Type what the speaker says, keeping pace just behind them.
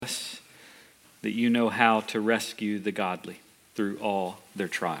that you know how to rescue the godly through all their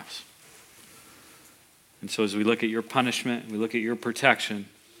trials. And so as we look at your punishment, we look at your protection,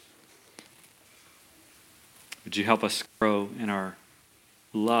 would you help us grow in our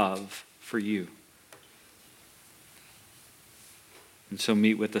love for you? And so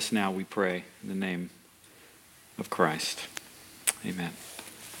meet with us now, we pray, in the name of Christ. Amen.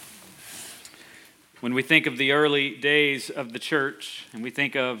 When we think of the early days of the church, and we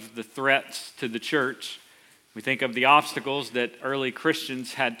think of the threats to the church, we think of the obstacles that early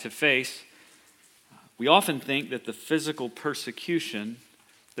Christians had to face, we often think that the physical persecution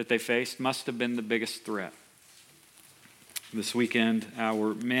that they faced must have been the biggest threat. This weekend,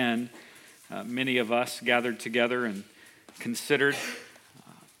 our men, many of us gathered together and considered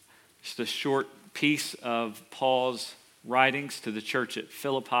just a short piece of Paul's writings to the church at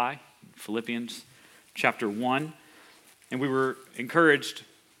Philippi, Philippians chapter 1. And we were encouraged,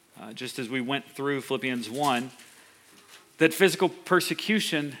 just as we went through Philippians 1, that physical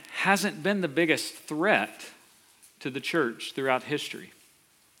persecution hasn't been the biggest threat to the church throughout history.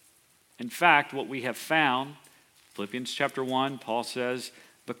 In fact, what we have found, Philippians chapter 1, Paul says,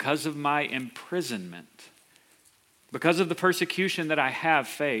 because of my imprisonment, because of the persecution that I have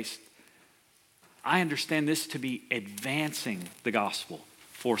faced, I understand this to be advancing the gospel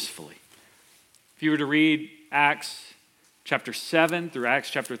forcefully. If you were to read Acts chapter 7 through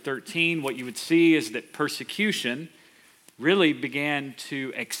Acts chapter 13, what you would see is that persecution really began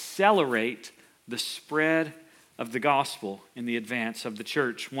to accelerate the spread of the gospel in the advance of the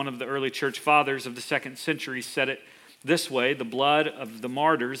church. One of the early church fathers of the 2nd century said it this way: the blood of the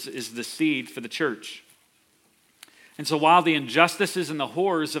martyrs is the seed for the church. And so while the injustices and the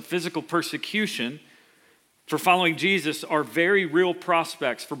horrors of physical persecution for following Jesus are very real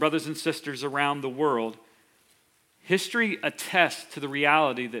prospects for brothers and sisters around the world, history attests to the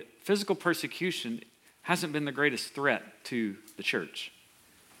reality that physical persecution hasn't been the greatest threat to the church.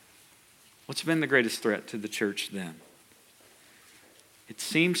 What's been the greatest threat to the church then? It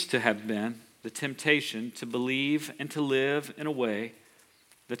seems to have been the temptation to believe and to live in a way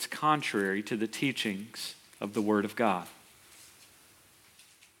that's contrary to the teachings of the Word of God.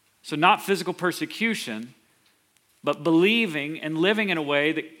 So not physical persecution, but believing and living in a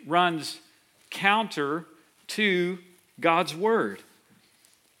way that runs counter to God's Word.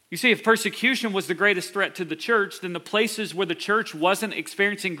 You see, if persecution was the greatest threat to the church, then the places where the church wasn't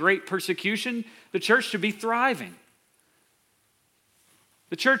experiencing great persecution, the church should be thriving.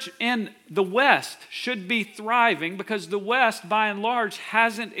 The church in the West should be thriving because the West, by and large,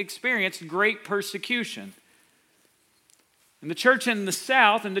 hasn't experienced great persecution. And the church in the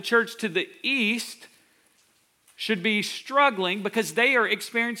South and the church to the East should be struggling because they are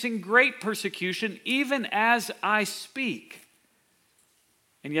experiencing great persecution even as I speak.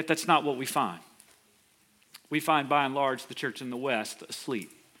 And yet that's not what we find. We find, by and large, the church in the West asleep.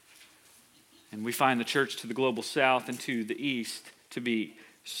 And we find the church to the global South and to the East to be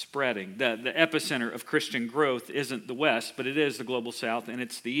spreading. The epicenter of Christian growth isn't the West, but it is the global South, and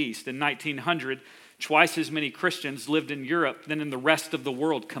it's the East. In 1900, twice as many Christians lived in Europe than in the rest of the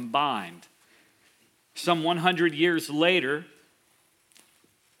world combined. Some 100 years later,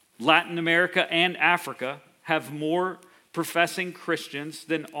 Latin America and Africa have more professing Christians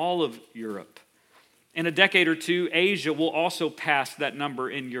than all of Europe. In a decade or two, Asia will also pass that number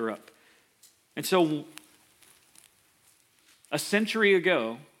in Europe. And so, a century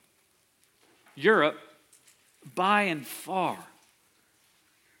ago, Europe, by and far,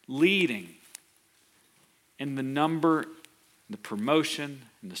 leading in the number, the promotion,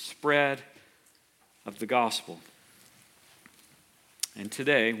 and the spread of the gospel. And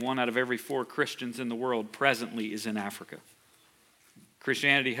today, 1 out of every 4 Christians in the world presently is in Africa.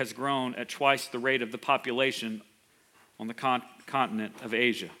 Christianity has grown at twice the rate of the population on the continent of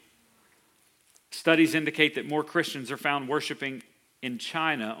Asia. Studies indicate that more Christians are found worshiping in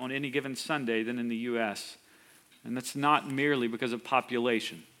China on any given Sunday than in the U.S. And that's not merely because of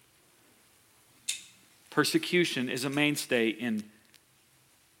population. Persecution is a mainstay in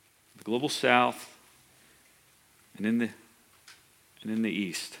the global South and in the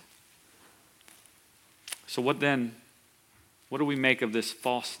East. So what do we make of this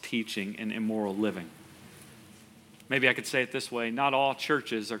false teaching and immoral living? Maybe I could say it this way: not all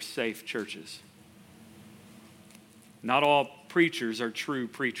churches are safe churches. Not all preachers are true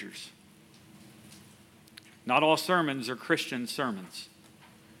preachers. Not all sermons are Christian sermons.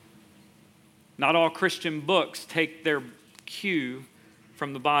 Not all Christian books take their cue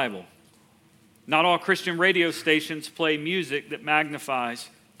from the Bible. Not all Christian radio stations play music that magnifies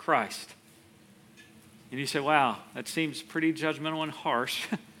Christ. And you say, wow, that seems pretty judgmental and harsh.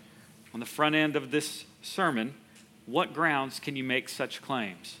 on the front end of this sermon, what grounds can you make such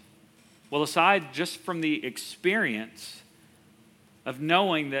claims? Well, aside just from the experience of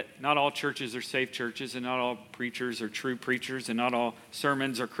knowing that not all churches are safe churches, and not all preachers are true preachers, and not all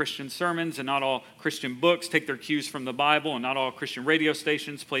sermons are Christian sermons, and not all Christian books take their cues from the Bible, and not all Christian radio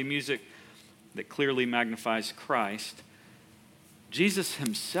stations play music that clearly magnifies Christ, Jesus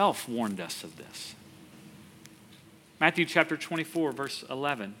himself warned us of this. Matthew chapter 24, verse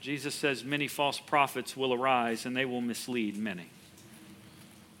 11, Jesus says, "Many false prophets will arise, and they will mislead many."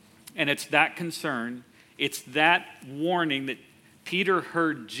 And it's that concern, it's that warning that Peter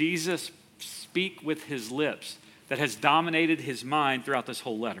heard Jesus speak with his lips that has dominated his mind throughout this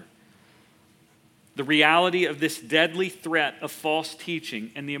whole letter. The reality of this deadly threat of false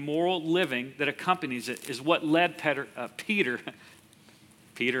teaching and the immoral living that accompanies it is what led Peter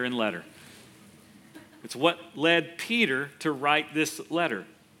and letter. It's what led Peter to write this letter.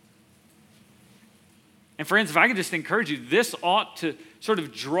 And friends, if I could just encourage you, this ought to sort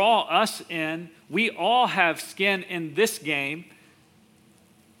of draw us in. We all have skin in this game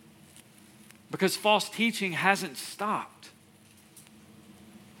because false teaching hasn't stopped.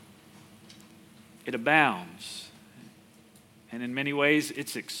 It abounds. And in many ways,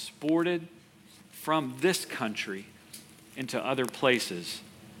 it's exported from this country into other places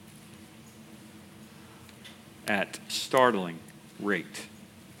at startling rate.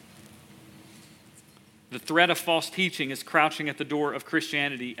 The threat of false teaching is crouching at the door of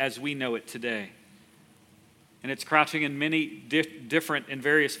Christianity as we know it today. And it's crouching in many different and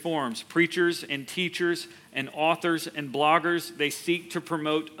various forms. Preachers and teachers and authors and bloggers, they seek to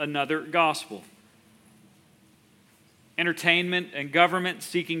promote another gospel. Entertainment and government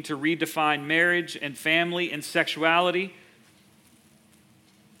seeking to redefine marriage and family and sexuality,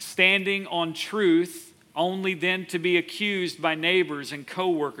 standing on truth only then to be accused by neighbors and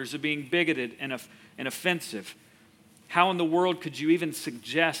coworkers of being bigoted and offensive. How in the world could you even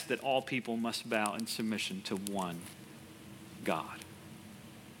suggest that all people must bow in submission to one God?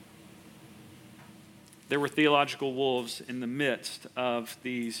 There were theological wolves in the midst of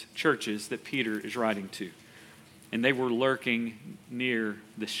these churches that Peter is writing to, and they were lurking near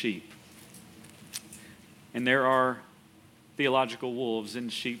the sheep. And there are theological wolves in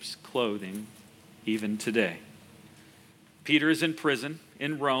sheep's clothing even today. Peter is in prison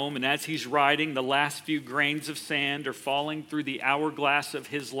in Rome, and as he's writing, the last few grains of sand are falling through the hourglass of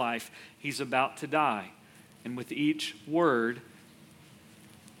his life. He's about to die. And with each word,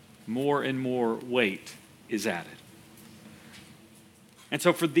 more and more weight is added. And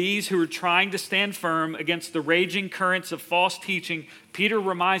so for these who are trying to stand firm against the raging currents of false teaching, Peter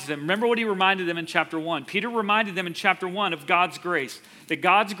reminds them, remember what he reminded them in chapter 1. Peter reminded them in chapter 1 of God's grace, that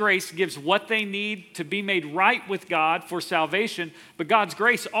God's grace gives what they need to be made right with God for salvation, but God's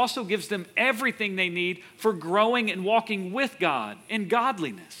grace also gives them everything they need for growing and walking with God in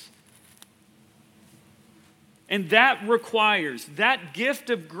godliness. And that gift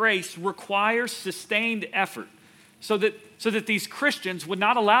of grace requires sustained effort so that these Christians would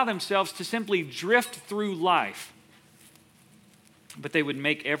not allow themselves to simply drift through life, but they would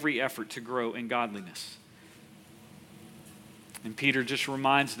make every effort to grow in godliness. And Peter just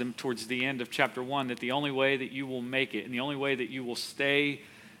reminds them towards the end of chapter 1 that the only way that you will make it and the only way that you will stay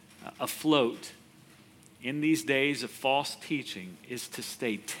afloat in these days of false teaching is to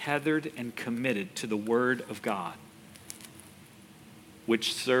stay tethered and committed to the Word of God,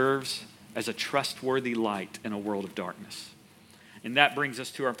 which serves as a trustworthy light in a world of darkness. And that brings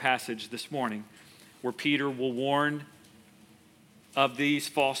us to our passage this morning, where Peter will warn of these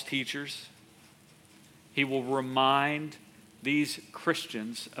false teachers. He will remind these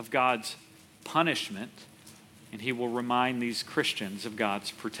Christians of God's punishment, and he will remind these Christians of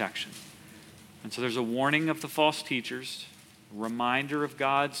God's protection. And so there's a warning of the false teachers, a reminder of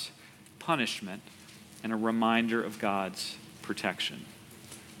God's punishment, and a reminder of God's protection.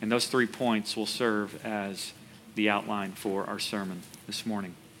 And those 3 points will serve as the outline for our sermon this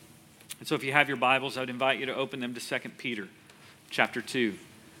morning. And so if you have your Bibles, I would invite you to open them to 2 Peter chapter 2.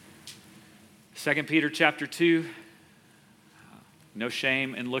 2 Peter chapter 2, no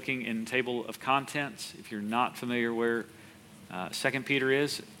shame in looking in table of contents if you're not familiar where 2 Peter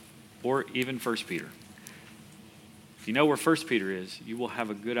is, or even 1 Peter. If you know where 1 Peter is, you will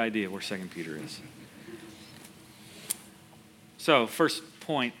have a good idea where 2 Peter is. So, first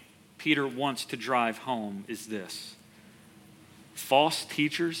point Peter wants to drive home is this: false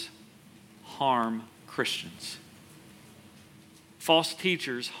teachers harm Christians. False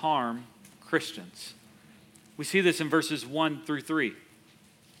teachers harm Christians. We see this in verses 1 through 3,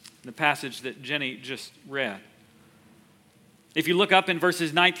 the passage that Jenny just read. If you look up in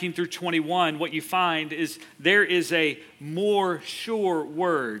verses 19 through 21, what you find is there is a more sure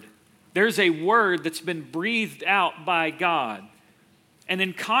word. There's a word that's been breathed out by God. And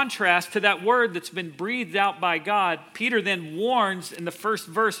in contrast to that word that's been breathed out by God, Peter then warns in the first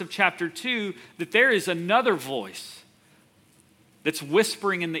verse of chapter 2 that there is another voice that's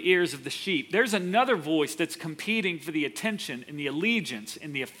whispering in the ears of the sheep. There's another voice that's competing for the attention and the allegiance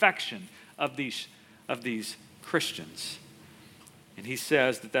and the affection of these Christians. And he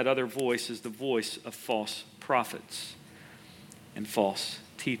says that that other voice is the voice of false prophets and false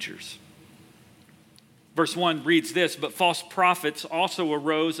teachers. Verse 1 reads this, "But false prophets also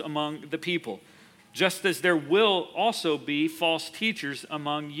arose among the people, just as there will also be false teachers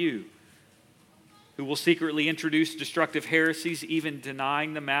among you, who will secretly introduce destructive heresies, even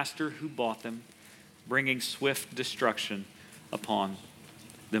denying the master who bought them, bringing swift destruction upon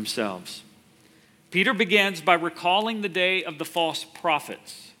themselves." Peter begins by recalling the day of the false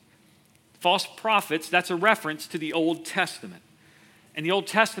prophets. False prophets, that's a reference to the Old Testament. And the Old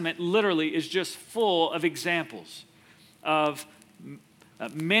Testament literally is just full of examples of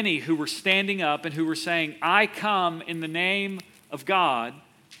many who were standing up and who were saying, "I come in the name of God,"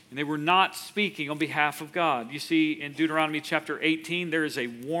 and they were not speaking on behalf of God. You see in Deuteronomy chapter 18, there is a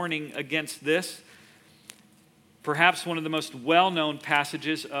warning against this. Perhaps one of the most well-known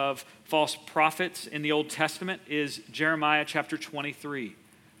passages of false prophets in the Old Testament is Jeremiah chapter 23.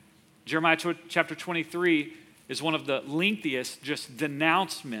 Jeremiah chapter 23 is one of the lengthiest just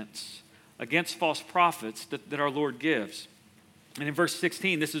denouncements against false prophets that our Lord gives. And in verse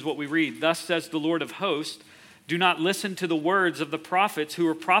 16, this is what we read. "Thus says the Lord of hosts, do not listen to the words of the prophets who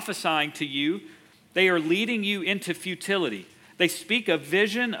are prophesying to you. They are leading you into futility. They speak a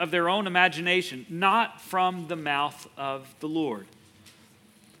vision of their own imagination, not from the mouth of the Lord."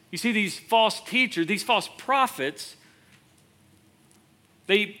 You see, these false teachers, these false prophets,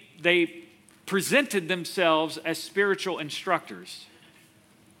 they presented themselves as spiritual instructors.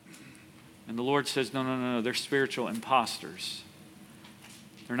 And the Lord says, no, they're spiritual imposters.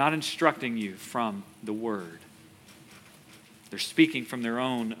 They're not instructing you from the Word. They're speaking from their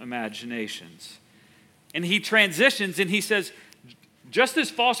own imaginations. And he transitions and he says, just as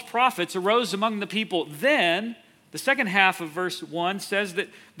false prophets arose among the people, then the second half of verse 1 says that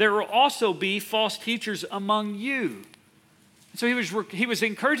there will also be false teachers among you. So he was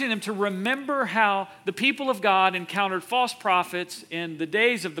encouraging them to remember how the people of God encountered false prophets in the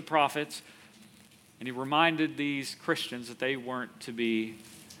days of the prophets. And he reminded these Christians that they weren't to be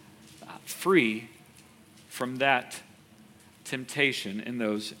free from that temptation and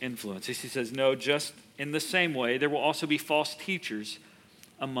those influences. He says, no, just in the same way, there will also be false teachers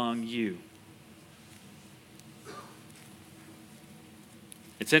among you.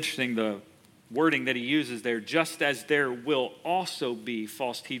 It's interesting, the wording that he uses there, just as there will also be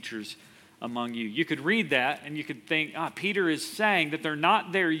false teachers among you. You could read that and you could think, Peter is saying that they're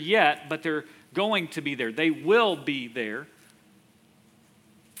not there yet, but they're going to be there. They will be there.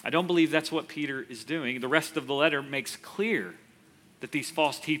 I don't believe that's what Peter is doing. The rest of the letter makes clear that these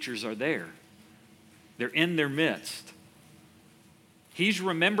false teachers are there. They're in their midst. He's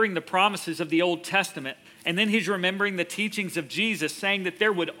remembering the promises of the Old Testament, and then he's remembering the teachings of Jesus, saying that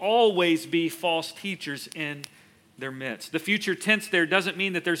there would always be false teachers in their midst. The future tense there doesn't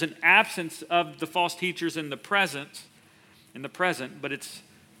mean that there's an absence of the false teachers in the present, but it's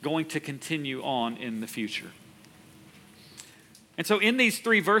going to continue on in the future. And so in these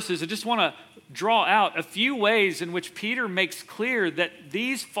three verses, I just want to draw out a few ways in which Peter makes clear that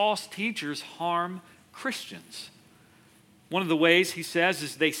these false teachers harm Christians. One of the ways he says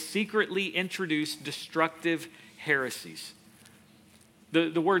is they secretly introduce destructive heresies.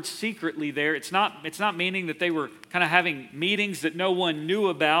 The word secretly there, it's not meaning that they were kind of having meetings that no one knew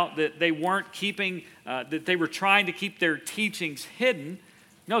about, that they weren't keeping, that they were trying to keep their teachings hidden.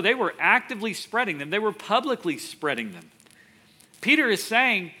 No, they were actively spreading them. They were publicly spreading them. Peter is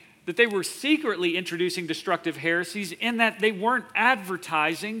saying that they were secretly introducing destructive heresies in that they weren't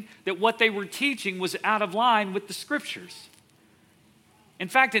advertising that what they were teaching was out of line with the Scriptures. In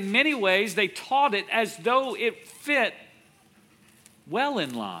fact, in many ways, they taught it as though it fit well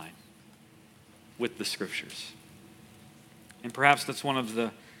in line with the Scriptures. And perhaps that's one of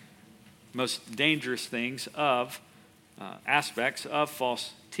the most dangerous things of aspects of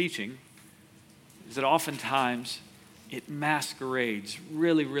false teaching, is that oftentimes it masquerades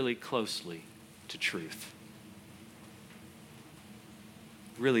really, really closely to truth.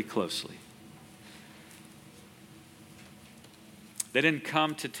 Really closely. They didn't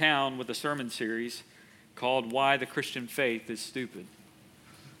come to town with a sermon series called "Why the Christian Faith is Stupid."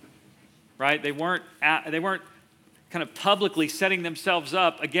 Right? They weren't kind of publicly setting themselves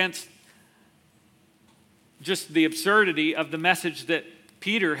up against just the absurdity of the message that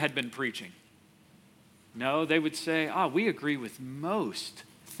Peter had been preaching. No, they would say, we agree with most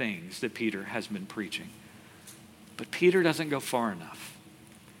things that Peter has been preaching. But Peter doesn't go far enough.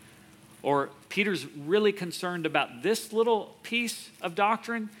 Or Peter's really concerned about this little piece of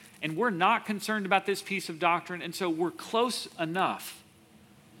doctrine, and we're not concerned about this piece of doctrine, and so we're close enough.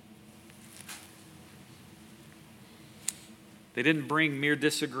 They didn't bring mere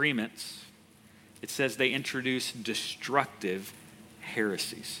disagreements. It says they introduced destructive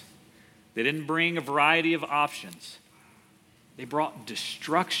heresies. They didn't bring a variety of options. They brought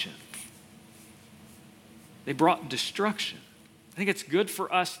destruction. They brought destruction. I think it's good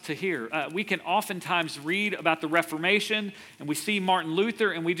for us to hear. We can oftentimes read about the Reformation and we see Martin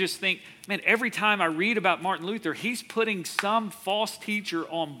Luther and we just think, man, every time I read about Martin Luther, he's putting some false teacher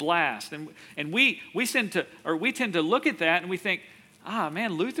on blast. And we tend to look at that and we think,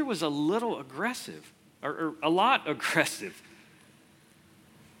 man, Luther was a little aggressive or a lot aggressive.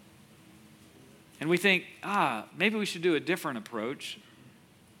 And we think, maybe we should do a different approach.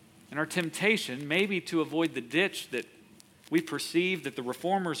 And our temptation may be to avoid the ditch that we perceive that the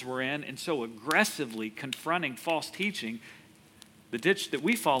reformers were in and so aggressively confronting false teaching. The ditch that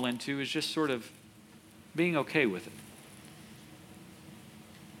we fall into is just sort of being okay with it.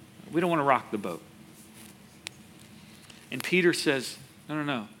 We don't want to rock the boat. And Peter says,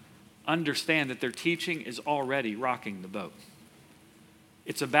 no. Understand that their teaching is already rocking the boat.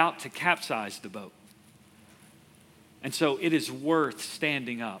 It's about to capsize the boat. And so it is worth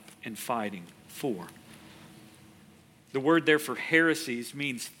standing up and fighting for. The word there for heresies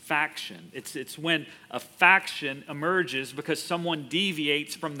means faction. It's when a faction emerges because someone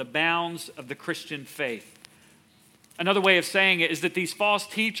deviates from the bounds of the Christian faith. Another way of saying it is that these false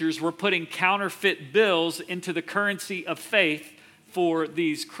teachers were putting counterfeit bills into the currency of faith for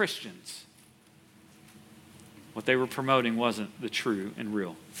these Christians. What they were promoting wasn't the true and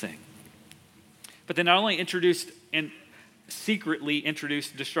real thing. But they not only introduced and secretly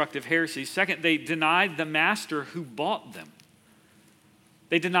introduced destructive heresies, second, they denied the master who bought them.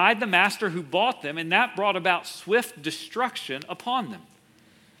 They denied the master who bought them, and that brought about swift destruction upon them.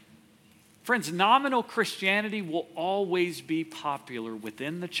 Friends, nominal Christianity will always be popular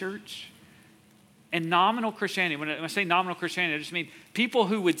within the church. And nominal Christianity, when I say nominal Christianity, I just mean people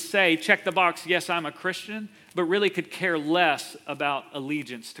who would say, check the box, yes, I'm a Christian, but really could care less about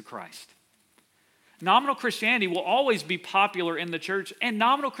allegiance to Christ. Nominal Christianity will always be popular in the church, and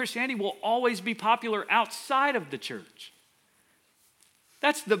nominal Christianity will always be popular outside of the church.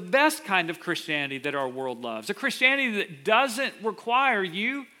 That's the best kind of Christianity that our world loves. A Christianity that doesn't require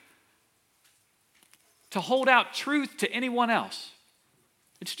you to hold out truth to anyone else.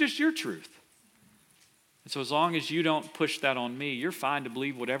 It's just your truth. And so as long as you don't push that on me, you're fine to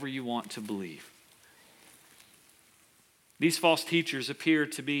believe whatever you want to believe. These false teachers appear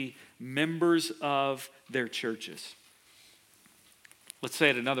to be members of their churches. Let's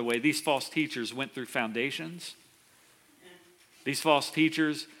say it another way. These false teachers went through foundations. These false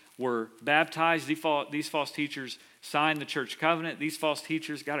teachers were baptized. These false teachers signed the church covenant. These false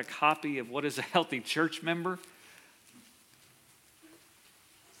teachers got a copy of what is a healthy church member.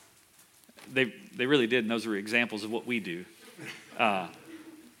 They really did, and those are examples of what we do. So I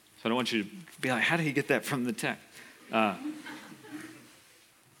don't want you to be like, how did he get that from the text?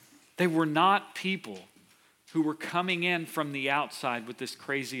 They were not people who were coming in from the outside with this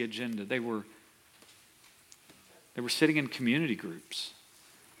crazy agenda. They were sitting in community groups.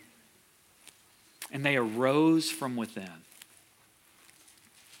 And they arose from within.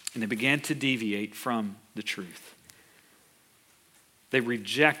 And they began to deviate from the truth. They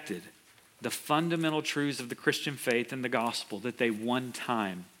rejected the fundamental truths of the Christian faith and the gospel that they one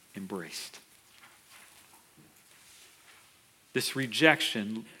time embraced. This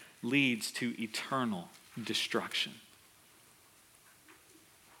rejection leads to eternal destruction.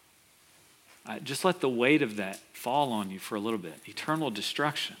 Just let the weight of that fall on you for a little bit. Eternal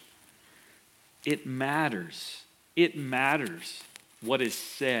destruction. It matters. It matters what is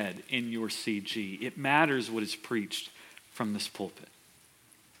said in your CG. It matters what is preached from this pulpit.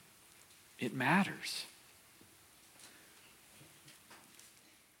 It matters.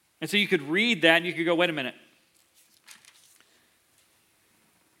 And so you could read that and you could go, wait a minute.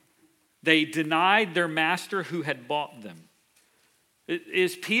 They denied their master who had bought them.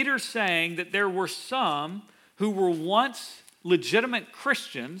 Is Peter saying that there were some who were once legitimate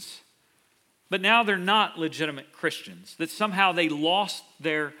Christians, but now they're not legitimate Christians, that somehow they lost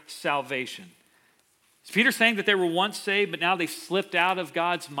their salvation? Is Peter saying that they were once saved, but now they slipped out of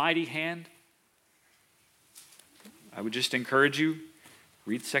God's mighty hand? I would just encourage you,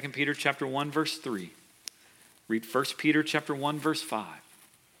 read 2 Peter chapter 1, verse 3. Read 1 Peter chapter 1, verse 5.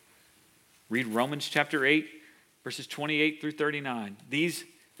 Read Romans chapter 8, verses 28 through 39. These,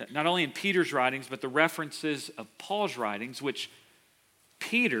 not only in Peter's writings, but the references of Paul's writings, which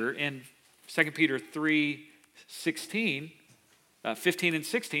Peter in 2 Peter 3, 15 and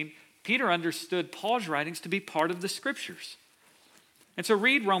 16, Peter understood Paul's writings to be part of the Scriptures. And so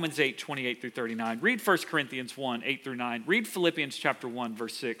read Romans 8, 28 through 39. Read 1 Corinthians 1, 8 through 9. Read Philippians chapter 1,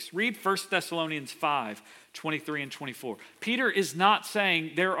 verse 6. Read 1 Thessalonians 5, 23 and 24. Peter is not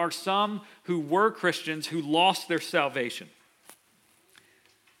saying there are some who were Christians who lost their salvation.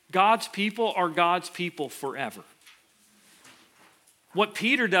 God's people are God's people forever. What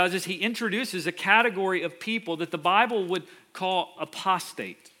Peter does is he introduces a category of people that the Bible would call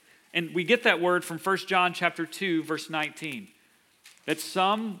apostate. And we get that word from 1 John chapter 2, verse 19. That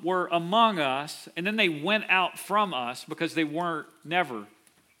some were among us, and then they went out from us because they weren't never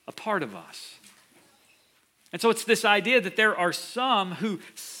a part of us. And so it's this idea that there are some who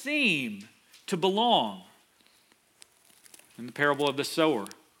seem to belong. In the parable of the sower,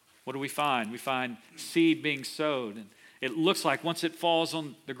 what do we find? We find seed being sowed, and it looks like once it falls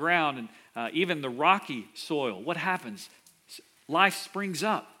on the ground and even the rocky soil, what happens? Life springs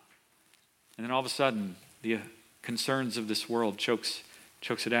up. And then all of a sudden, the concerns of this world chokes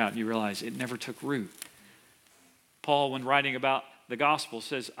it out, and you realize it never took root. Paul, when writing about the gospel,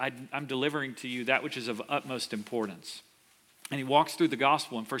 says, I'm delivering to you that which is of utmost importance. And he walks through the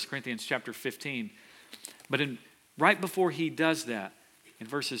gospel in 1 Corinthians chapter 15. But right before he does that, in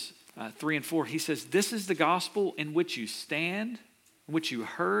verses 3 and 4, he says, this is the gospel in which you stand, in which you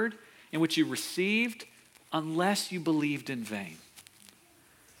heard, in which you received, unless you believed in vain.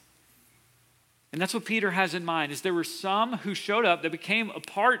 And that's what Peter has in mind, is there were some who showed up that became a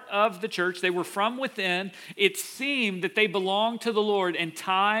part of the church. They were from within. It seemed that they belonged to the Lord, and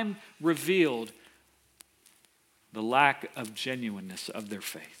time revealed the lack of genuineness of their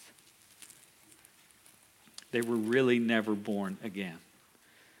faith. They were really never born again.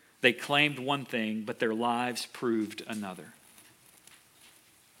 They claimed one thing, but their lives proved another.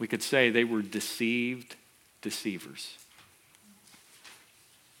 We could say they were deceived deceivers.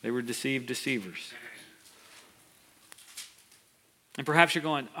 They were deceived deceivers. And perhaps you're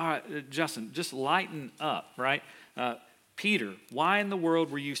going, all right, Justin, just lighten up, right? Peter, why in the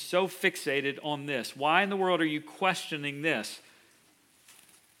world were you so fixated on this? Why in the world are you questioning this?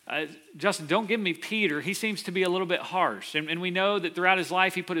 Justin, don't give me Peter. He seems to be a little bit harsh. And we know that throughout his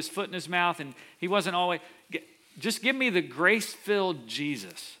life, he put his foot in his mouth and he wasn't always... Just give me the grace-filled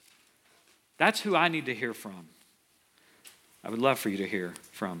Jesus. That's who I need to hear from. I would love for you to hear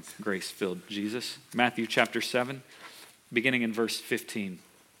from grace-filled Jesus. Matthew chapter 7, beginning in verse 15.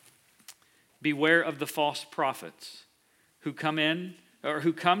 Beware of the false prophets who come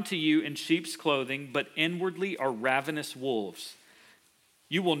to you in sheep's clothing, but inwardly are ravenous wolves.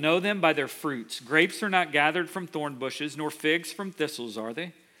 You will know them by their fruits. Grapes are not gathered from thorn bushes, nor figs from thistles, are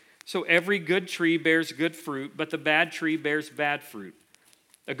they? So every good tree bears good fruit, but the bad tree bears bad fruit.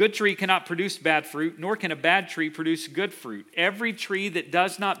 A good tree cannot produce bad fruit, nor can a bad tree produce good fruit. Every tree that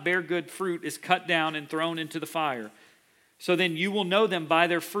does not bear good fruit is cut down and thrown into the fire. So then you will know them by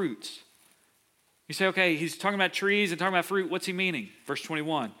their fruits. You say, okay, he's talking about trees and talking about fruit. What's he meaning? Verse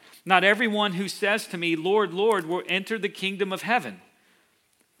 21. Not everyone who says to me, Lord, Lord, will enter the kingdom of heaven.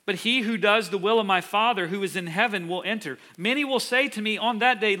 But he who does the will of my Father who is in heaven will enter. Many will say to me on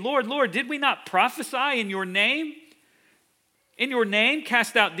that day, Lord, Lord, did we not prophesy in your name? In your name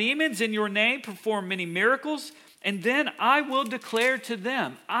cast out demons, in your name perform many miracles, and then I will declare to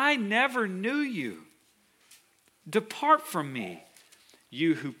them, I never knew you. Depart from me,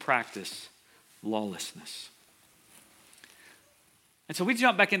 you who practice lawlessness. And so we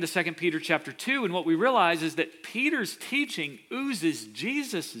jump back into 2 Peter chapter 2, and what we realize is that Peter's teaching oozes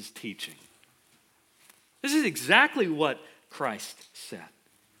Jesus' teaching. This is exactly what Christ said.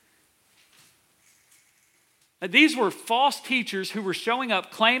 These were false teachers who were showing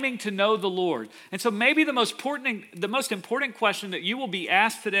up claiming to know the Lord. And so maybe the most important question that you will be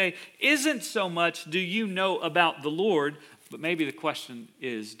asked today isn't so much, do you know about the Lord? But maybe the question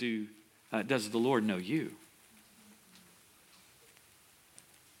is, does the Lord know you?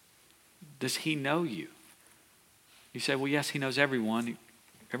 Does he know you? You say, well, yes, he knows everyone.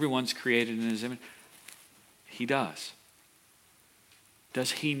 Everyone's created in his image. He does. Does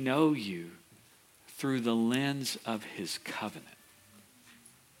he know you through the lens of his covenant?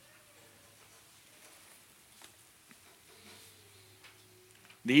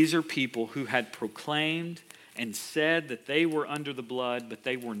 These are people who had proclaimed and said that they were under the blood, but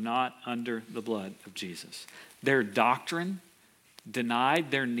they were not under the blood of Jesus. Their doctrine denied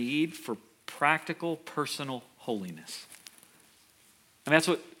their need for practical personal holiness. And that's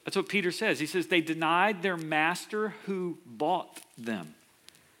what Peter says. He says they denied their master who bought them.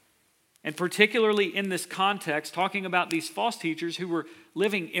 And particularly in this context, talking about these false teachers who were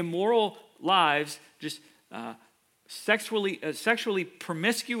living immoral lives, just sexually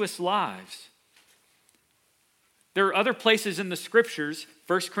promiscuous lives. There are other places in the scriptures,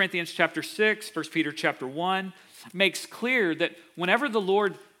 1 Corinthians chapter 6, 1 Peter chapter 1, makes clear that whenever the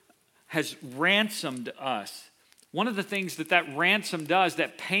Lord has ransomed us, one of the things that ransom does,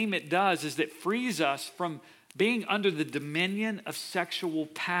 that payment does, is that frees us from being under the dominion of sexual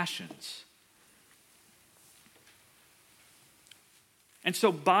passions. And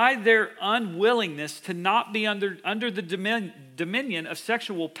so by their unwillingness to not be under the dominion of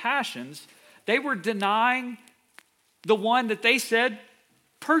sexual passions, they were denying the one that they said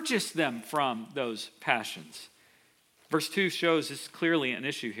purchased them from those passions. Verse 2 shows this clearly an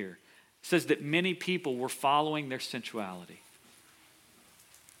issue here. It says that many people were following their sensuality.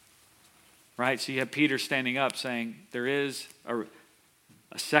 Right? So you have Peter standing up saying, there is a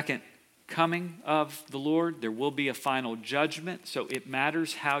second coming of the Lord. There will be a final judgment, so it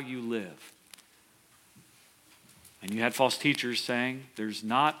matters how you live. And you had false teachers saying, there's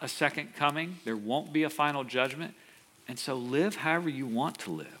not a second coming, there won't be a final judgment, and so live however you want to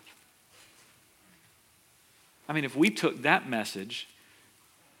live. I mean, if we took that message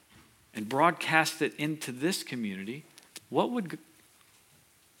and broadcast it into this community, what would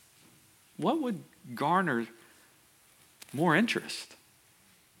garner more interest?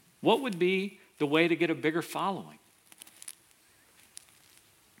 What would be the way to get a bigger following?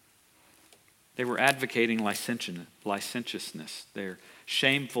 They were advocating licentiousness, their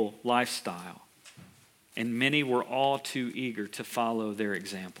shameful lifestyle, and many were all too eager to follow their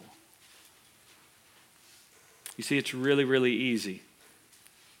example. You see, it's really, really easy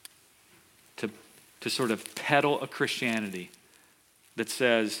to sort of peddle a Christianity that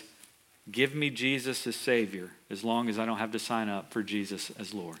says, give me Jesus as Savior as long as I don't have to sign up for Jesus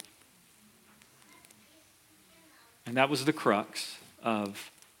as Lord. And that was the crux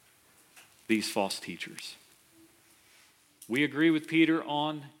of these false teachers. We agree with Peter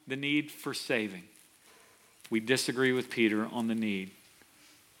on the need for saving. We disagree with Peter on the need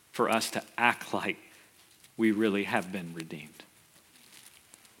for us to act like we really have been redeemed.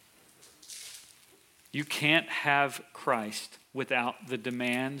 You can't have Christ without the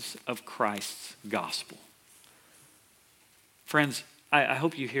demands of Christ's gospel. Friends, I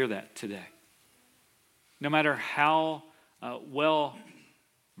hope you hear that today. No matter how well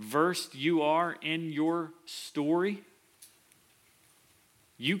versed you are in your story,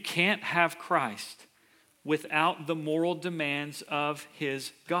 you can't have Christ without the moral demands of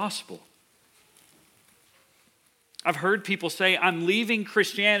his gospel. I've heard people say, I'm leaving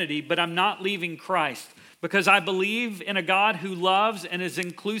Christianity, but I'm not leaving Christ because I believe in a God who loves and is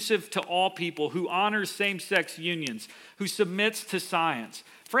inclusive to all people, who honors same-sex unions, who submits to science.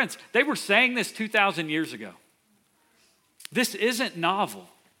 Friends, they were saying this 2,000 years ago. This isn't novel.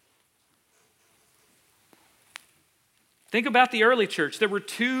 Think about the early church. There were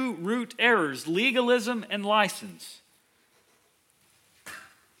two root errors, legalism and license.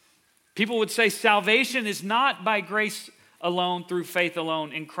 People would say salvation is not by grace alone, through faith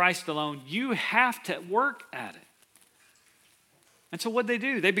alone, in Christ alone. You have to work at it. And so what they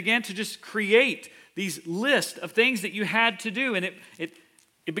do, they began to just create these lists of things that you had to do, and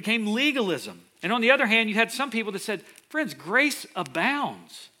it became legalism. And on the other hand, you had some people that said, friends, grace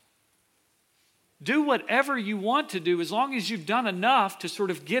abounds. Do whatever you want to do as long as you've done enough to sort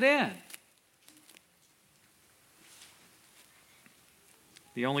of get in.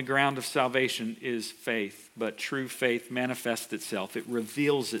 The only ground of salvation is faith, but true faith manifests itself. It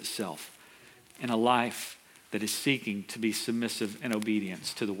reveals itself in a life that is seeking to be submissive in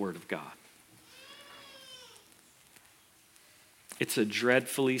obedience to the Word of God. It's a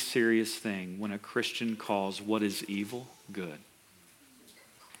dreadfully serious thing when a Christian calls what is evil good.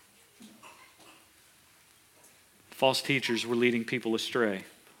 False teachers were leading people astray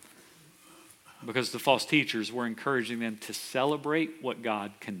because the false teachers were encouraging them to celebrate what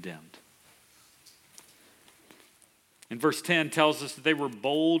God condemned. And verse 10 tells us that they were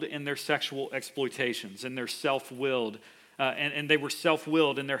bold in their sexual exploitations and their self-willed, and they were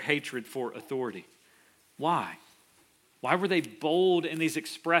self-willed in their hatred for authority. Why? Why were they bold in these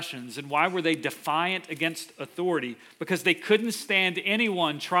expressions, and why were they defiant against authority? Because they couldn't stand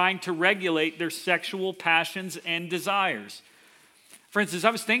anyone trying to regulate their sexual passions and desires. Friends, as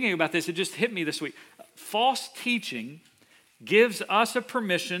I was thinking about this, it just hit me this week. False teaching gives us a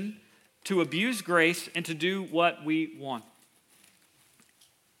permission to abuse grace and to do what we want.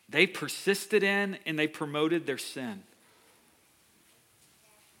 They persisted in and they promoted their sin.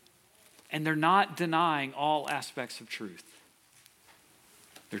 And they're not denying all aspects of truth.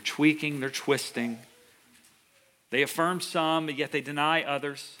 They're tweaking, they're twisting. They affirm some, but yet they deny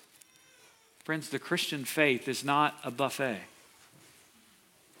others. Friends, the Christian faith is not a buffet.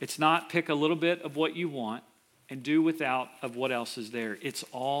 It's not pick a little bit of what you want and do without of what else is there. It's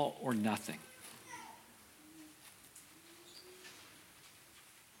all or nothing.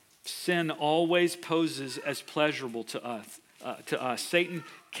 Sin always poses as pleasurable to us. Satan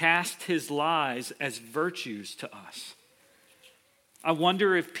cast his lies as virtues to us. I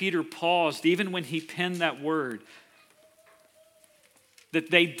wonder if Peter paused, even when he penned that word,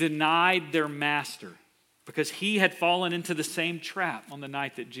 that they denied their master because he had fallen into the same trap on the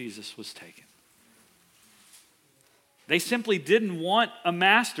night that Jesus was taken. They simply didn't want a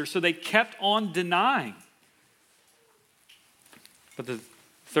master, so they kept on denying. But the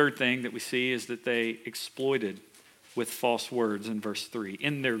third thing that we see is that they exploited with false words in verse 3.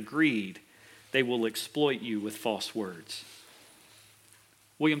 In their greed, they will exploit you with false words.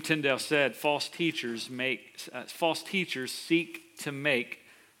 William Tyndale said, false teachers seek to make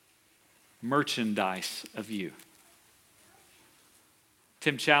merchandise of you.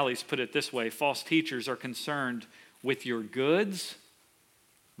 Tim Challies put it this way: false teachers are concerned with your goods,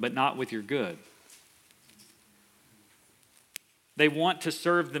 but not with your good. They want to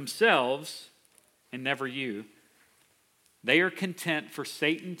serve themselves and never you. They are content for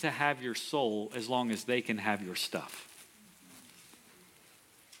Satan to have your soul as long as they can have your stuff.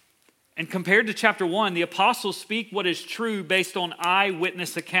 And compared to chapter 1, the apostles speak what is true based on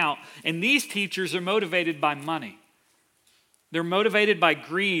eyewitness account. And these teachers are motivated by money. They're motivated by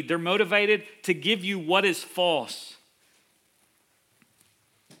greed. They're motivated to give you what is false.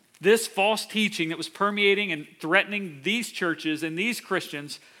 This false teaching that was permeating and threatening these churches and these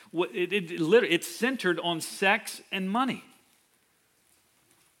Christians, it's centered on sex and money.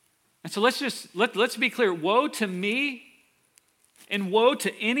 And so let's be clear. Woe to me and woe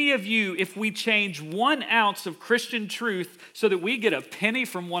to any of you if we change 1 ounce of Christian truth so that we get a penny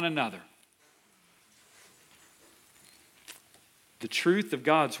from one another. The truth of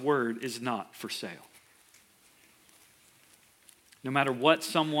God's word is not for sale. No matter what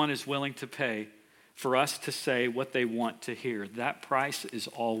someone is willing to pay for us to say what they want to hear, that price is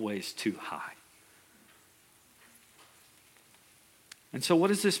always too high. And so what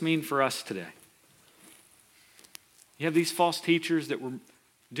does this mean for us today? You have these false teachers that were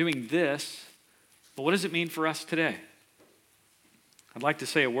doing this, but what does it mean for us today? I'd like to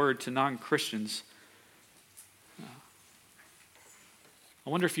say a word to non-Christians. I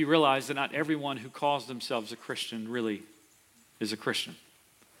wonder if you realize that not everyone who calls themselves a Christian really is a Christian.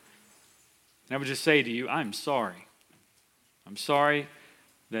 And I would just say to you, I'm sorry. I'm sorry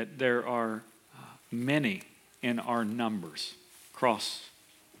that there are many in our numbers across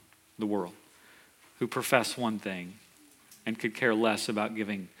the world who profess one thing and could care less about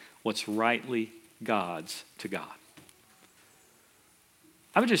giving what's rightly God's to God.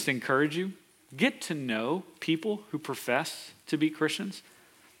 I would just encourage you, get to know people who profess to be Christians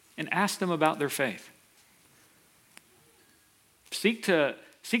and ask them about their faith. Seek to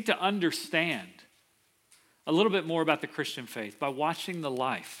understand a little bit more about the Christian faith by watching the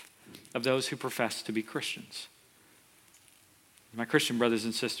life of those who profess to be Christians. My Christian brothers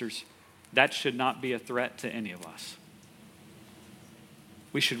and sisters, that should not be a threat to any of us.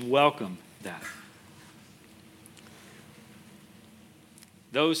 We should welcome that.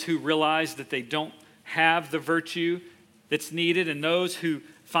 Those who realize that they don't have the virtue that's needed and those who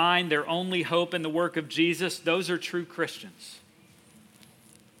find their only hope in the work of Jesus, those are true Christians.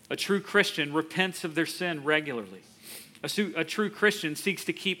 A true Christian repents of their sin regularly. A true Christian seeks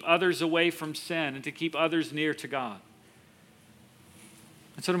to keep others away from sin and to keep others near to God.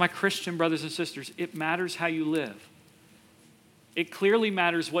 And so to my Christian brothers and sisters, it matters how you live. It clearly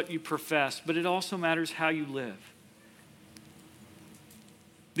matters what you profess, but it also matters how you live.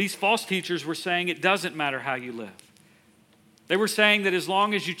 These false teachers were saying it doesn't matter how you live. They were saying that as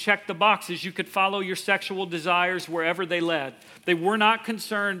long as you check the boxes, you could follow your sexual desires wherever they led. They were not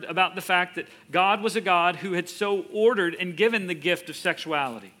concerned about the fact that God was a God who had so ordered and given the gift of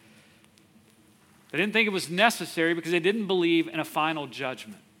sexuality. They didn't think it was necessary because they didn't believe in a final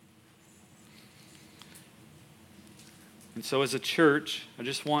judgment. And so as a church, I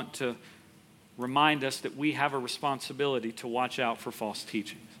just want to remind us that we have a responsibility to watch out for false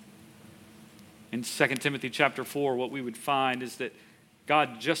teachings. In 2 Timothy chapter 4, what we would find is that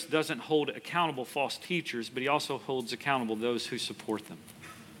God just doesn't hold accountable false teachers, but he also holds accountable those who support them.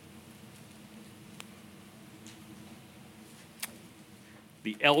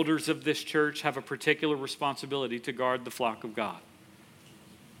 The elders of this church have a particular responsibility to guard the flock of God.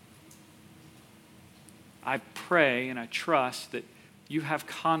 I pray and I trust that you have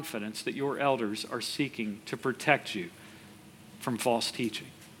confidence that your elders are seeking to protect you from false teaching.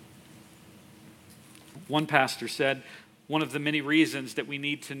 One pastor said, one of the many reasons that we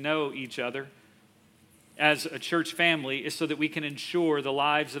need to know each other as a church family is so that we can ensure the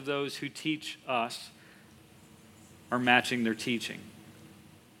lives of those who teach us are matching their teaching.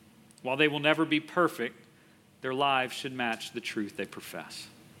 While they will never be perfect, their lives should match the truth they profess.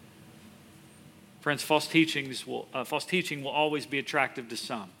 Friends, false teaching will always be attractive to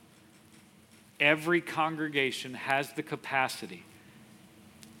some. Every congregation has the capacity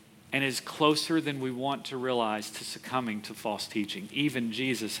and is closer than we want to realize to succumbing to false teaching. Even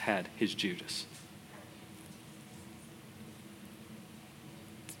Jesus had his Judas.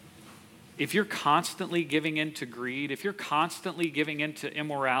 If you're constantly giving in to greed, if you're constantly giving in to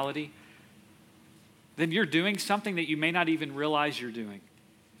immorality, then you're doing something that you may not even realize you're doing.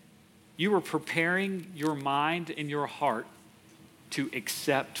 You are preparing your mind and your heart to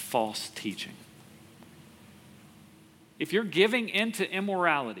accept false teaching. If you're giving in to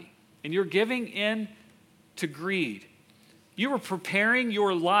immorality and you're giving in to greed, you are preparing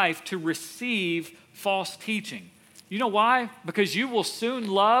your life to receive false teaching. You know why? Because you will soon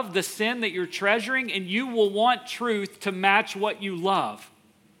love the sin that you're treasuring, and you will want truth to match what you love.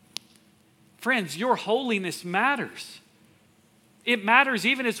 Friends, your holiness matters. It matters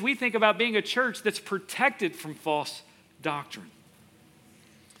even as we think about being a church that's protected from false doctrine.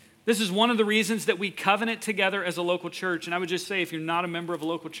 This is one of the reasons that we covenant together as a local church. And I would just say, if you're not a member of a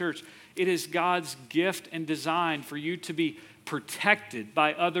local church, it is God's gift and design for you to be protected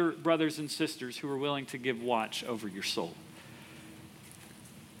by other brothers and sisters who are willing to give watch over your soul.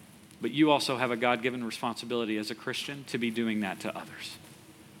 But you also have a God-given responsibility as a Christian to be doing that to others.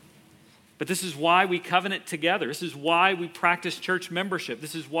 But this is why we covenant together. This is why we practice church membership.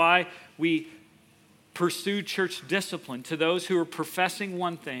 This is why we pursue church discipline to those who are professing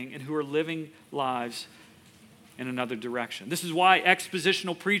one thing and who are living lives in another direction. This is why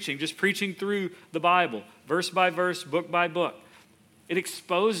expositional preaching, just preaching through the Bible, verse by verse, book by book, it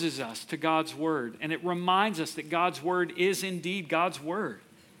exposes us to God's word, and it reminds us that God's word is indeed God's word.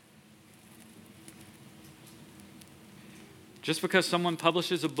 Just because someone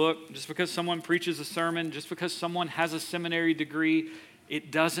publishes a book, just because someone preaches a sermon, just because someone has a seminary degree, it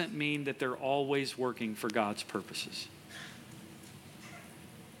doesn't mean that they're always working for God's purposes.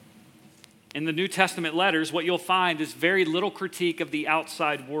 In the New Testament letters, what you'll find is very little critique of the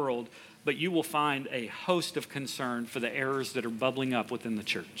outside world, but you will find a host of concern for the errors that are bubbling up within the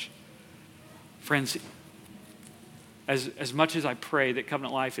church. Friends, as much as I pray that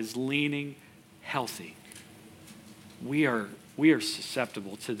Covenant Life is leaning healthy, we are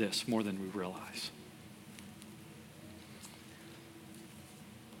susceptible to this more than we realize.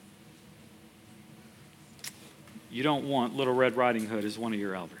 You don't want Little Red Riding Hood as one of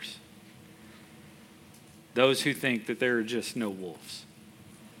your elders. Those who think that there are just no wolves.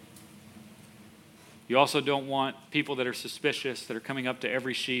 You also don't want people that are suspicious, that are coming up to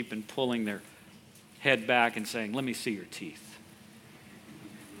every sheep and pulling their head back and saying, "Let me see your teeth."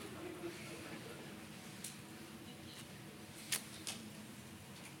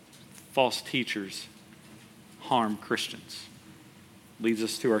 False teachers harm Christians. Leads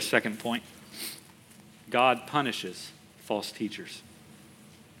us to our second point. God punishes false teachers.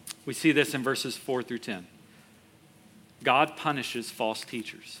 We see this in verses 4 through 10. God punishes false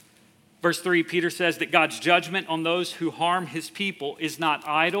teachers. Verse 3, Peter says that God's judgment on those who harm his people is not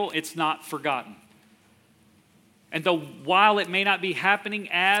idle, it's not forgotten. And though while it may not be happening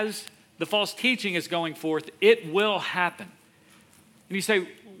as the false teaching is going forth, it will happen. And you say,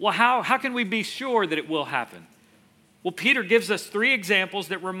 well, how can we be sure that it will happen? Well, Peter gives us 3 examples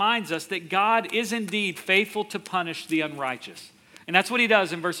that reminds us that God is indeed faithful to punish the unrighteous. And that's what he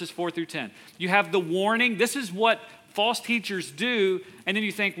does in verses 4 through 10. You have the warning. This is what false teachers do. And then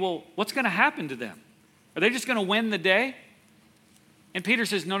you think, well, what's going to happen to them? Are they just going to win the day? And Peter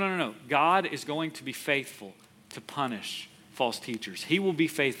says, no. God is going to be faithful to punish false teachers. He will be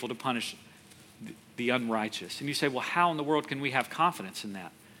faithful to punish the unrighteous. And you say, well, how in the world can we have confidence in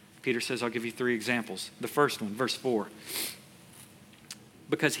that? Peter says, I'll give you 3 examples. The first one, verse 4.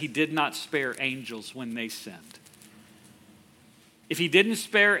 Because he did not spare angels when they sinned. If he didn't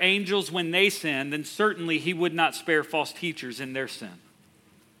spare angels when they sinned, then certainly he would not spare false teachers in their sin.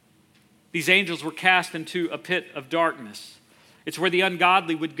 These angels were cast into a pit of darkness. It's where the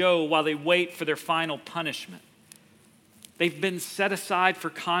ungodly would go while they wait for their final punishment. They've been set aside for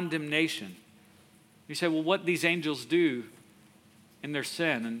condemnation. You say, well, what these angels do in their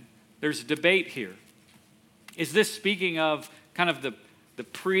sin? And there's a debate here. Is this speaking of kind of the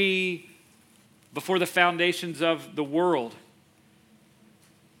before the foundations of the world,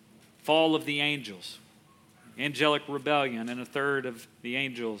 fall of the angels, angelic rebellion, and a third of the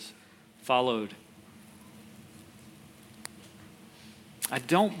angels followed? I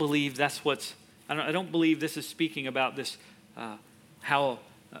don't believe that's what's, I don't believe this is speaking about this, how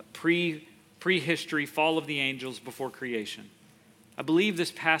prehistory, fall of the angels before creation. I believe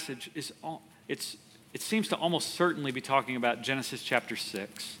this passage it seems to almost certainly be talking about Genesis chapter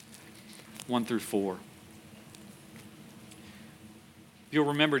 6, 1 through 4. You'll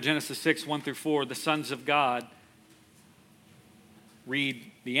remember Genesis 6, 1 through 4, the sons of God, read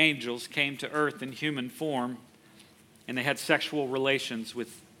the angels, came to earth in human form, and they had sexual relations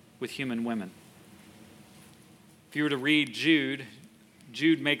with human women. If you were to read Jude,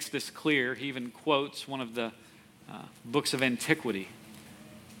 Jude makes this clear. He even quotes one of the books of antiquity.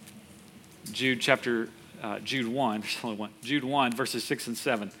 Jude 1, there's only one. Jude 1, verses 6 and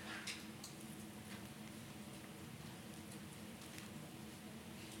 7.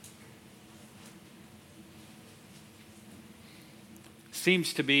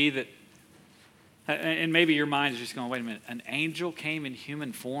 Seems to be that, and maybe your mind is just going, wait a minute, an angel came in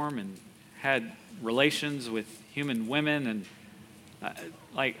human form and had relations with human women, and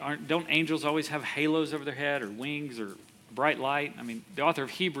don't angels always have halos over their head or wings or bright light? I mean, the author of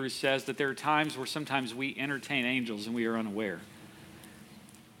Hebrews says that there are times where sometimes we entertain angels and we are unaware.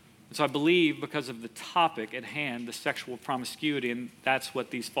 And so I believe because of the topic at hand, the sexual promiscuity, and that's what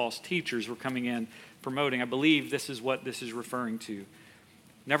these false teachers were coming in promoting, I believe this is what this is referring to.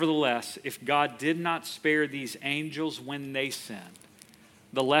 Nevertheless, if God did not spare these angels when they sinned,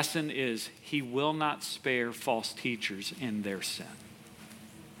 the lesson is He will not spare false teachers in their sin.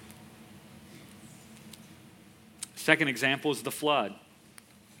 Second example is the flood.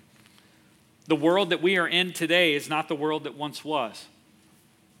 The world that we are in today is not the world that once was.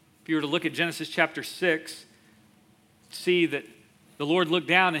 If you were to look at Genesis chapter 6, see that the Lord looked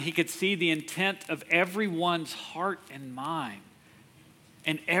down and He could see the intent of everyone's heart and mind.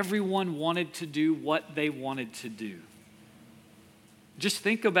 And everyone wanted to do what they wanted to do. Just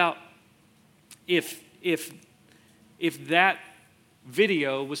think about if that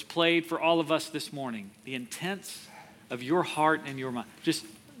video was played for all of us this morning, the intents of your heart and your mind. Just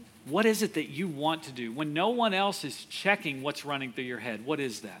what is it that you want to do? When no one else is checking what's running through your head, what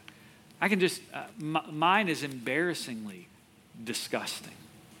is that? I can just, mine is embarrassingly disgusting.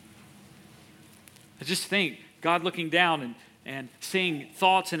 I just think God looking down and seeing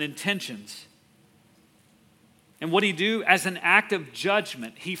thoughts and intentions. And what He do? As an act of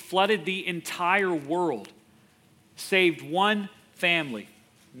judgment, He flooded the entire world, saved one family,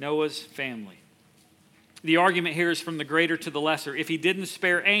 Noah's family. The argument here is from the greater to the lesser. If He didn't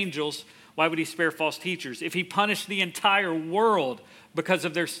spare angels, why would He spare false teachers? If He punished the entire world because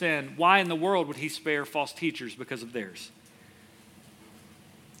of their sin, why in the world would He spare false teachers because of theirs?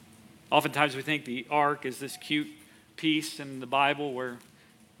 Oftentimes we think the ark is this cute piece in the Bible where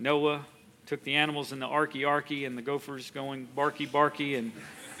Noah took the animals in the arky and the gophers going barky, and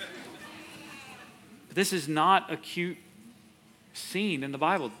this is not a cute scene in the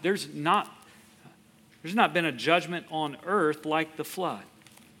Bible. There's not been a judgment on earth like the flood.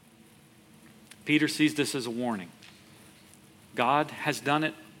 Peter sees this as a warning. God has done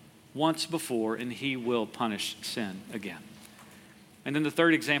it once before, and He will punish sin again. And then the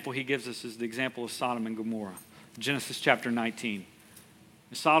third example he gives us is the example of Sodom and Gomorrah. Genesis chapter 19.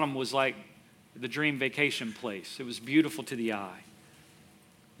 Sodom was like the dream vacation place. It was beautiful to the eye.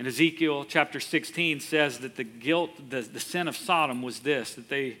 And Ezekiel chapter 16 says that the sin of Sodom was this, that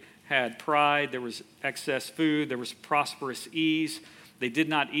they had pride, there was excess food, there was prosperous ease. They did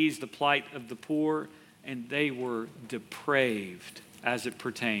not ease the plight of the poor, and they were depraved as it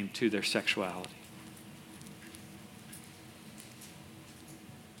pertained to their sexuality.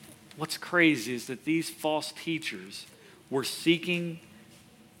 What's crazy is that these false teachers were seeking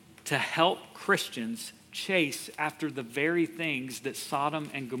to help Christians chase after the very things that Sodom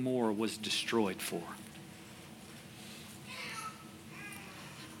and Gomorrah was destroyed for.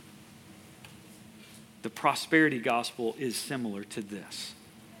 The prosperity gospel is similar to this.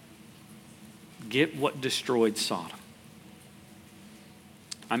 Get what destroyed Sodom.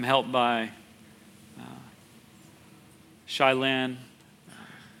 I'm helped by Shylin,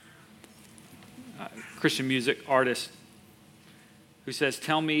 Christian music artist, who says,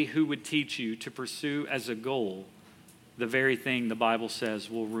 "Tell me who would teach you to pursue as a goal the very thing the Bible says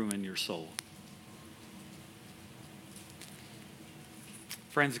will ruin your soul.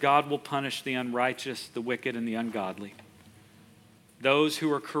 Friends, God will punish the unrighteous, the wicked, and the ungodly. Those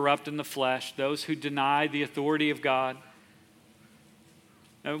who are corrupt in the flesh, those who deny the authority of God.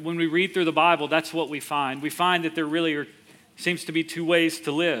 When we read through the Bible, that's what we find. We find that there really seems to be two ways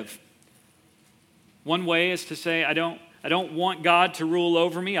to live. One way is to say, I don't want God to rule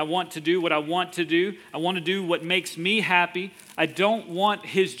over me. I want to do what I want to do. I want to do what makes me happy. I don't want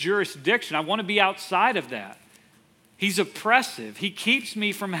his jurisdiction. I want to be outside of that. He's oppressive. He keeps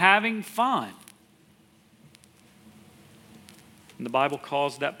me from having fun. And the Bible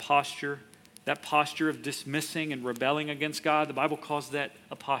calls that posture of dismissing and rebelling against God, the Bible calls that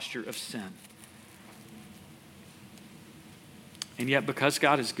a posture of sin. And yet, because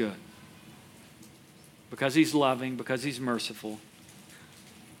God is good, because he's loving, because he's merciful,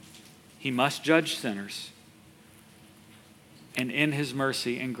 he must judge sinners. And in his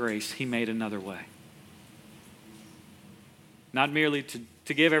mercy and grace, he made another way. Not merely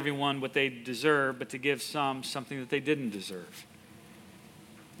to give everyone what they deserve, but to give some something that they didn't deserve.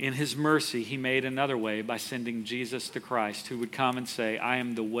 In his mercy, he made another way by sending Jesus to Christ, who would come and say, I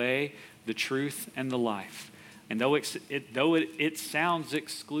am the way, the truth, and the life. And though it sounds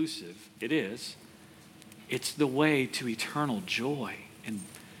exclusive, it is. It's the way to eternal joy. And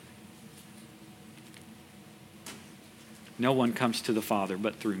no one comes to the Father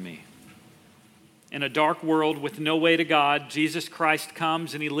but through me. In a dark world with no way to God, Jesus Christ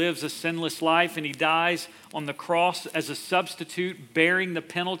comes and he lives a sinless life and he dies on the cross as a substitute, bearing the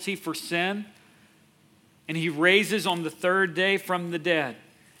penalty for sin. And he raises on the third day from the dead.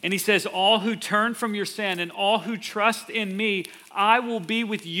 And he says, all who turn from your sin and all who trust in me, I will be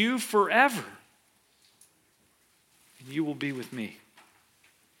with you forever. And you will be with me.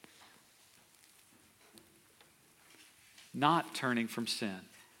 Not turning from sin.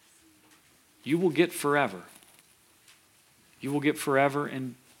 You will get forever. You will get forever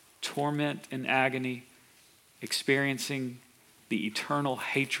in torment and agony, experiencing the eternal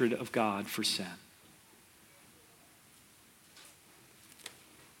hatred of God for sin.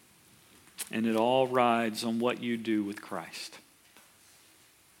 And it all rides on what you do with Christ.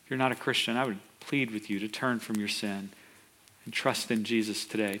 If you're not a Christian, I would plead with you to turn from your sin and trust in Jesus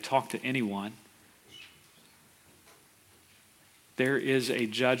today. Talk to anyone. There is a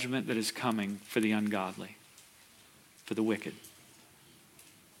judgment that is coming for the ungodly, for the wicked.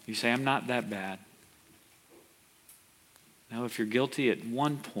 You say, I'm not that bad. No, if you're guilty at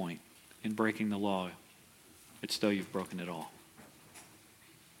one point in breaking the law, it's though you've broken it all.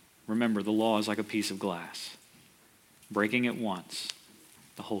 Remember, the law is like a piece of glass. Breaking it once,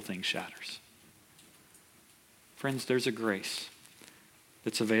 the whole thing shatters. Friends, there's a grace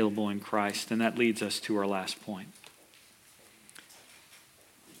that's available in Christ, and that leads us to our last point.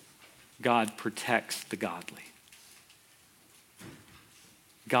 God protects the godly.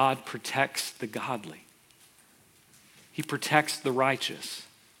 God protects the godly. He protects the righteous.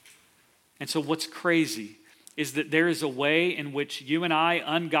 And so what's crazy is that there is a way in which you and I,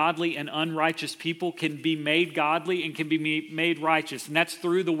 ungodly and unrighteous people, can be made godly and can be made righteous. And that's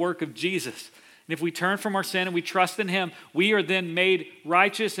through the work of Jesus. And if we turn from our sin and we trust in him, we are then made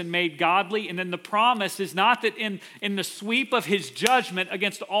righteous and made godly. And then the promise is not that in the sweep of his judgment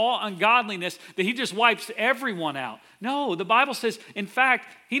against all ungodliness, that he just wipes everyone out. No, the Bible says, in fact,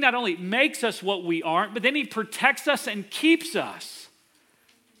 he not only makes us what we aren't, but then he protects us and keeps us.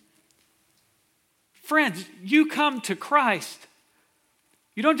 Friends, you come to Christ.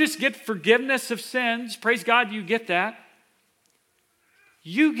 You don't just get forgiveness of sins. Praise God, you get that.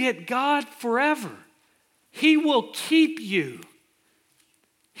 You get God forever. He will keep you.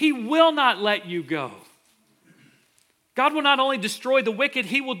 He will not let you go. God will not only destroy the wicked,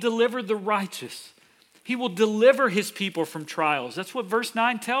 he will deliver the righteous. He will deliver his people from trials. That's what verse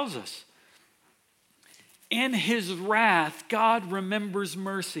 9 tells us. In his wrath, God remembers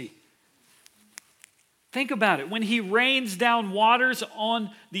mercy. Think about it. When he rains down waters on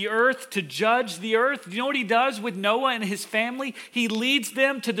the earth to judge the earth, do you know what he does with Noah and his family? He leads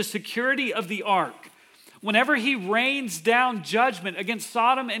them to the security of the ark. Whenever he rains down judgment against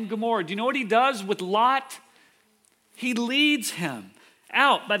Sodom and Gomorrah, do you know what he does with Lot? He leads him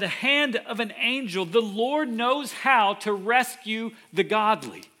out by the hand of an angel. The Lord knows how to rescue the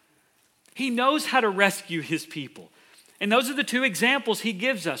godly. He knows how to rescue his people. And those are the two examples he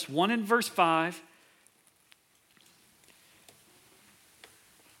gives us. One in verse 5.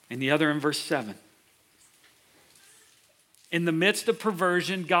 And the other in verse 7. In the midst of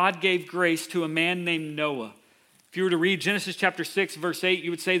perversion, God gave grace to a man named Noah, If you were to read Genesis chapter 6, verse 8,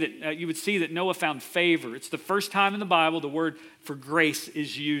 you would see that Noah found favor. It's the first time in the Bible the word for grace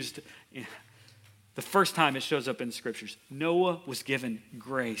is used. The first time it shows up in the scriptures. Noah was given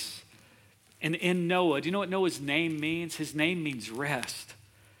grace. And in Noah, do you know what Noah's name means? His name means rest.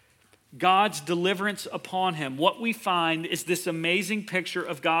 God's deliverance upon him. What we find is this amazing picture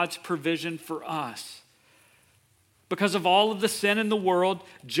of God's provision for us. Because of all of the sin in the world,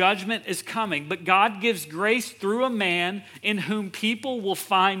 judgment is coming. But God gives grace through a man in whom people will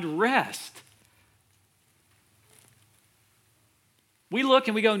find rest. We look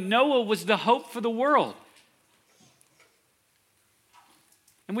and we go, Noah was the hope for the world.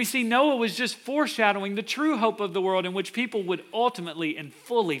 And we see Noah was just foreshadowing the true hope of the world in which people would ultimately and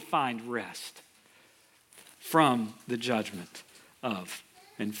fully find rest from the judgment of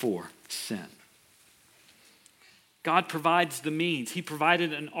and for sin. God provides the means. He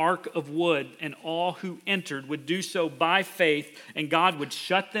provided an ark of wood, and all who entered would do so by faith, and God would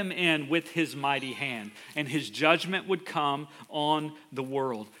shut them in with his mighty hand, and his judgment would come on the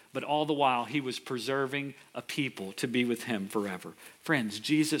world. But all the while, he was preserving a people to be with him forever. Friends,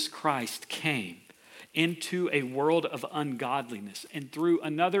 Jesus Christ came into a world of ungodliness, and through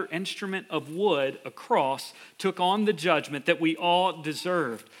another instrument of wood, a cross, took on the judgment that we all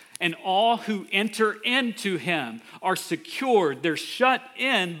deserved. And all who enter into him are secured. They're shut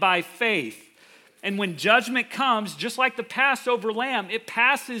in by faith. And when judgment comes, just like the Passover lamb, it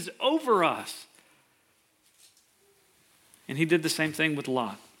passes over us. And he did the same thing with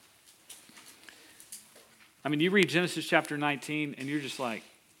Lot. I mean, you read Genesis chapter 19 and you're just like,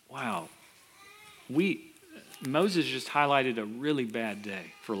 wow, Moses just highlighted a really bad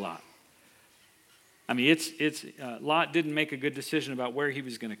day for Lot. I mean, Lot didn't make a good decision about where he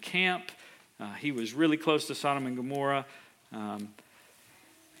was going to camp. He was really close to Sodom and Gomorrah.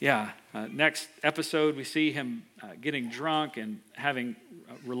 Next episode, we see him getting drunk and having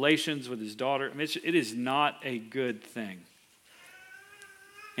relations with his daughter. I mean, it is not a good thing.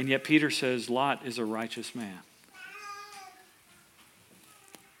 And yet Peter says Lot is a righteous man.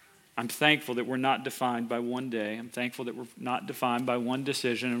 I'm thankful that we're not defined by one day. I'm thankful that we're not defined by one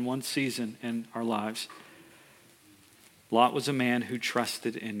decision and one season in our lives. Lot was a man who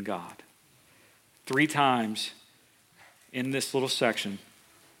trusted in God. 3 times in this little section,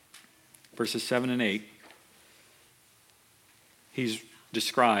 verses 7 and 8, he's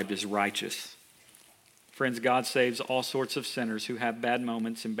described as righteous. Friends, God saves all sorts of sinners who have bad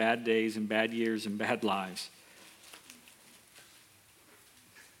moments and bad days and bad years and bad lives.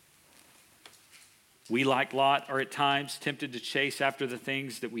 We, like Lot, are at times tempted to chase after the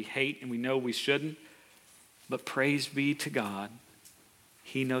things that we hate and we know we shouldn't. But praise be to God,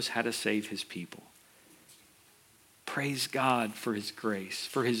 he knows how to save his people. Praise God for his grace,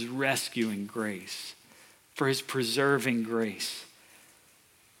 for his rescuing grace, for his preserving grace.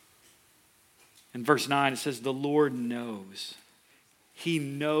 In verse 9, it says, the Lord knows. He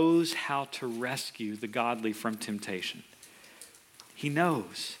knows how to rescue the godly from temptation. He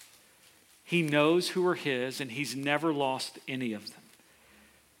knows. He knows who are his, and he's never lost any of them.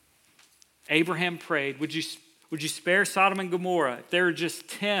 Abraham prayed, would you spare Sodom and Gomorrah if there were just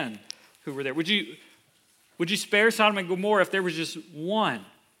 10 who were there? Would you spare Sodom and Gomorrah if there was just 1?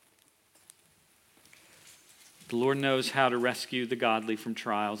 The Lord knows how to rescue the godly from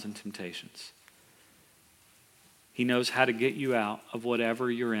trials and temptations. He knows how to get you out of whatever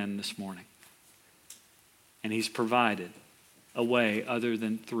you're in this morning. And he's provided a way other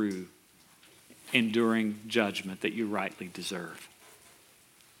than through enduring judgment that you rightly deserve.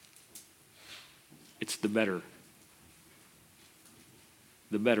 It's the better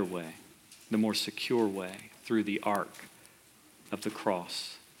way, the more secure way through the ark of the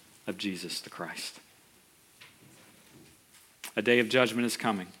cross of Jesus the Christ. A day of judgment is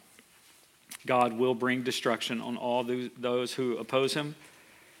coming. God will bring destruction on all those who oppose him.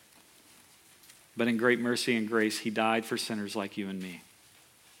 But in great mercy and grace, he died for sinners like you and me.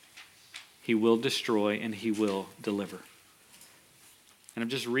 He will destroy and he will deliver. And I'm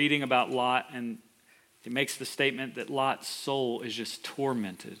just reading about Lot, and it makes the statement that Lot's soul is just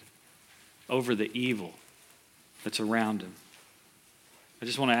tormented over the evil that's around him. I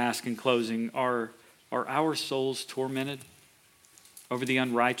just want to ask in closing, are our souls tormented over the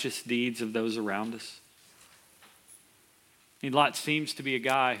unrighteous deeds of those around us? I mean, Lot seems to be a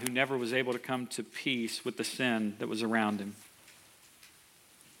guy who never was able to come to peace with the sin that was around him.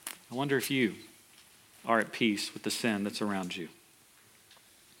 I wonder if you are at peace with the sin that's around you.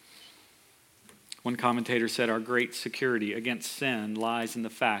 One commentator said our great security against sin lies in the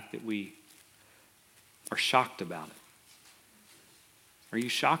fact that we are shocked about it. Are you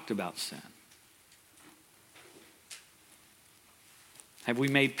shocked about sin? Have we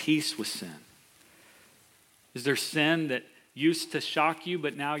made peace with sin? Is there sin that used to shock you,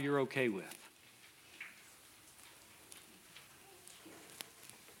 but now you're okay with?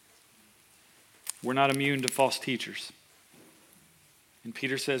 We're not immune to false teachers. And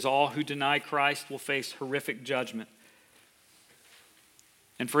Peter says all who deny Christ will face horrific judgment.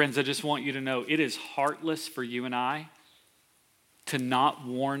 And friends, I just want you to know it is heartless for you and I to not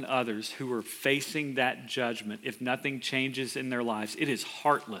warn others who are facing that judgment if nothing changes in their lives. It is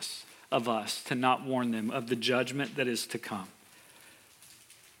heartless of us to not warn them of the judgment that is to come.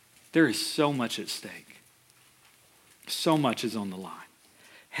 There is so much at stake. So much is on the line.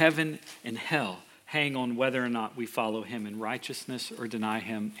 Heaven and hell hang on whether or not we follow him in righteousness or deny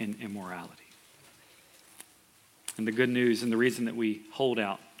him in immorality. And the good news and the reason that we hold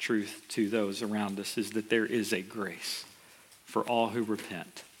out truth to those around us is that there is a grace for all who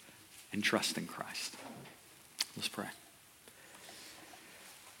repent and trust in Christ. Let's pray.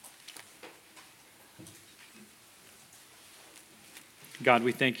 God,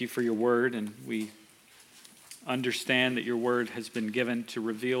 we thank you for your word, and we understand that your word has been given to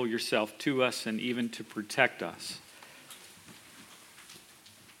reveal yourself to us and even to protect us.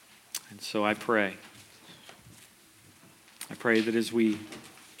 And so I pray that as we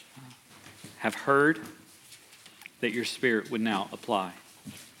have heard, that your Spirit would now apply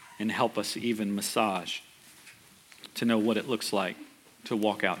and help us even massage to know what it looks like to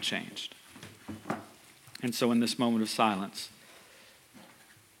walk out changed. And so in this moment of silence,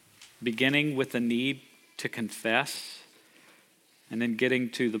 beginning with the need to confess and then getting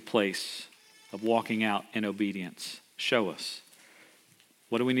to the place of walking out in obedience, show us,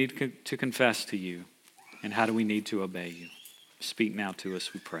 what do we need to confess to you, and how do we need to obey you? Speak now to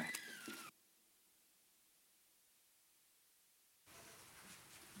us, we pray.